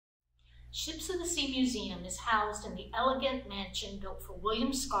Ships of the Sea Museum is housed in the elegant mansion built for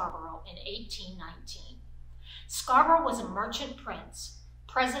William Scarbrough in 1819. Scarbrough was a merchant prince,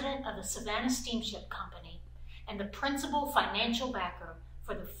 president of the Savannah Steamship Company, and the principal financial backer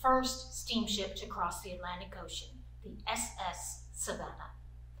for the first steamship to cross the Atlantic Ocean, the SS Savannah.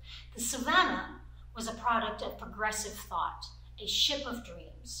 The Savannah was a product of progressive thought, a ship of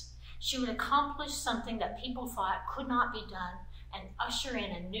dreams. She would accomplish something that people thought could not be done and usher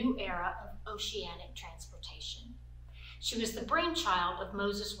in a new era of oceanic transportation. She was the brainchild of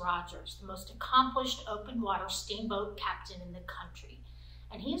Moses Rogers, the most accomplished open water steamboat captain in the country,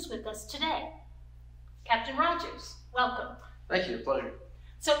 and he is with us today. Captain Rogers, welcome. Thank you, pleasure.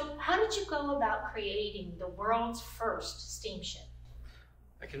 So how did you go about creating the world's first steamship?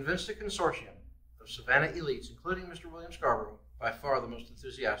 I convinced a consortium of Savannah elites, including Mr. William Scarbrough, by far the most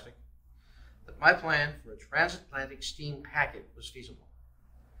enthusiastic, that my plan for a transatlantic steam packet was feasible.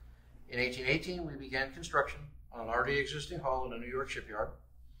 In 1818, we began construction on an already existing hull in a New York shipyard,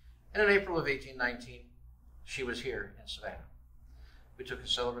 and in April of 1819, she was here in Savannah. We took a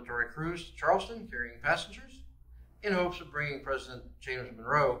celebratory cruise to Charleston carrying passengers in hopes of bringing President James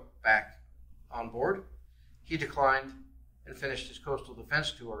Monroe back on board. He declined and finished his coastal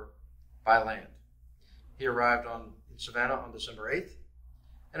defense tour by land. He arrived in Savannah on December 8th,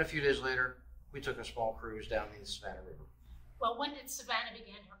 and a few days later, we took a small cruise down the Savannah River. Well, when did Savannah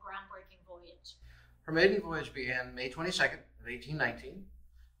begin her groundbreaking voyage? Her maiden voyage began May 22nd of 1819.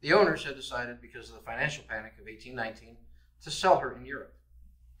 The owners had decided, because of the financial panic of 1819, to sell her in Europe.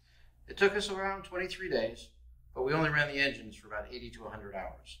 It took us around 23 days, but we only ran the engines for about 80 to 100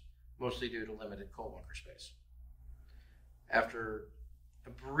 hours, mostly due to limited coal bunker space. After a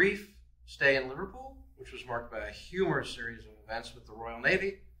brief stay in Liverpool, which was marked by a humorous series of events with the Royal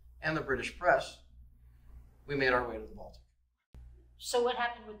Navy and the British press, we made our way to the Baltic. So what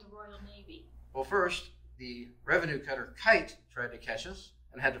happened with the Royal Navy? Well, first, the revenue cutter Kite tried to catch us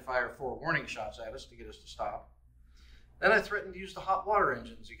and had to fire 4 warning shots at us to get us to stop. Then I threatened to use the hot water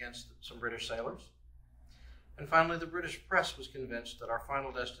engines against some British sailors. And finally, the British press was convinced that our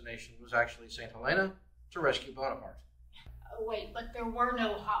final destination was actually St. Helena to rescue Bonaparte. Oh, wait, but there were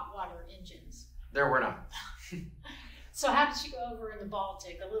no hot water engines. There were not. So how did she go over in the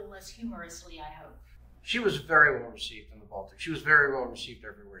Baltic? A little less humorously, I hope. She was very well received in the Baltic. She was very well received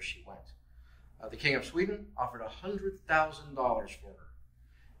everywhere she went. The King of Sweden offered $100,000 for her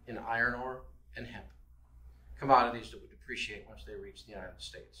in iron ore and hemp, commodities that would depreciate once they reached the United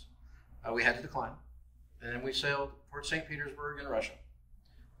States. We had to decline, and then we sailed Port St. Petersburg in Russia,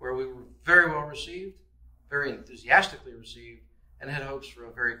 where we were very well received, very enthusiastically received, and had hopes for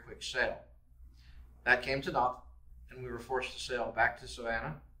a very quick sail. That came to naught, and we were forced to sail back to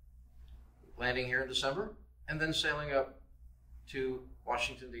Savannah, landing here in December, and then sailing up to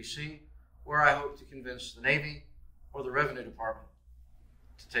Washington, D.C., where I hoped to convince the Navy or the Revenue Department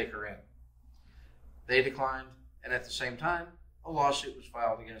to take her in. They declined, and at the same time, a lawsuit was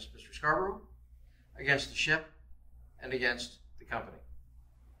filed against Mr. Scarbrough, against the ship, and against the company.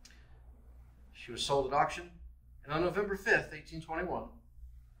 She was sold at auction, and on November 5th, 1821,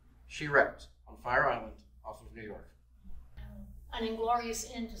 she wrecked on Fire Island off of New York. An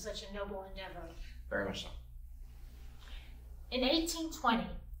inglorious end to such a noble endeavor. Very much so. In 1820,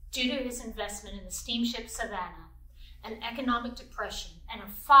 due to his investment in the steamship Savannah, an economic depression, and a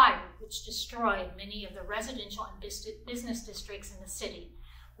fire which destroyed many of the residential and business districts in the city,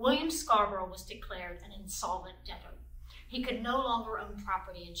 William Scarbrough was declared an insolvent debtor. He could no longer own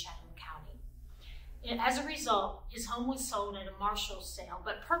property in Chatham County. As a result, his home was sold at a marshal's sale,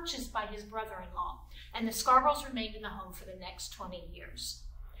 but purchased by his brother-in-law, and the Scarboroughs remained in the home for the next 20 years.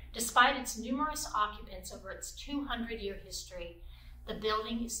 Despite its numerous occupants over its 200-year history, the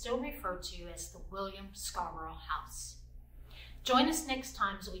building is still referred to as the William Scarbrough House. Join us next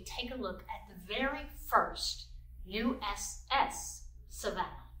time as we take a look at the very first USS Savannah.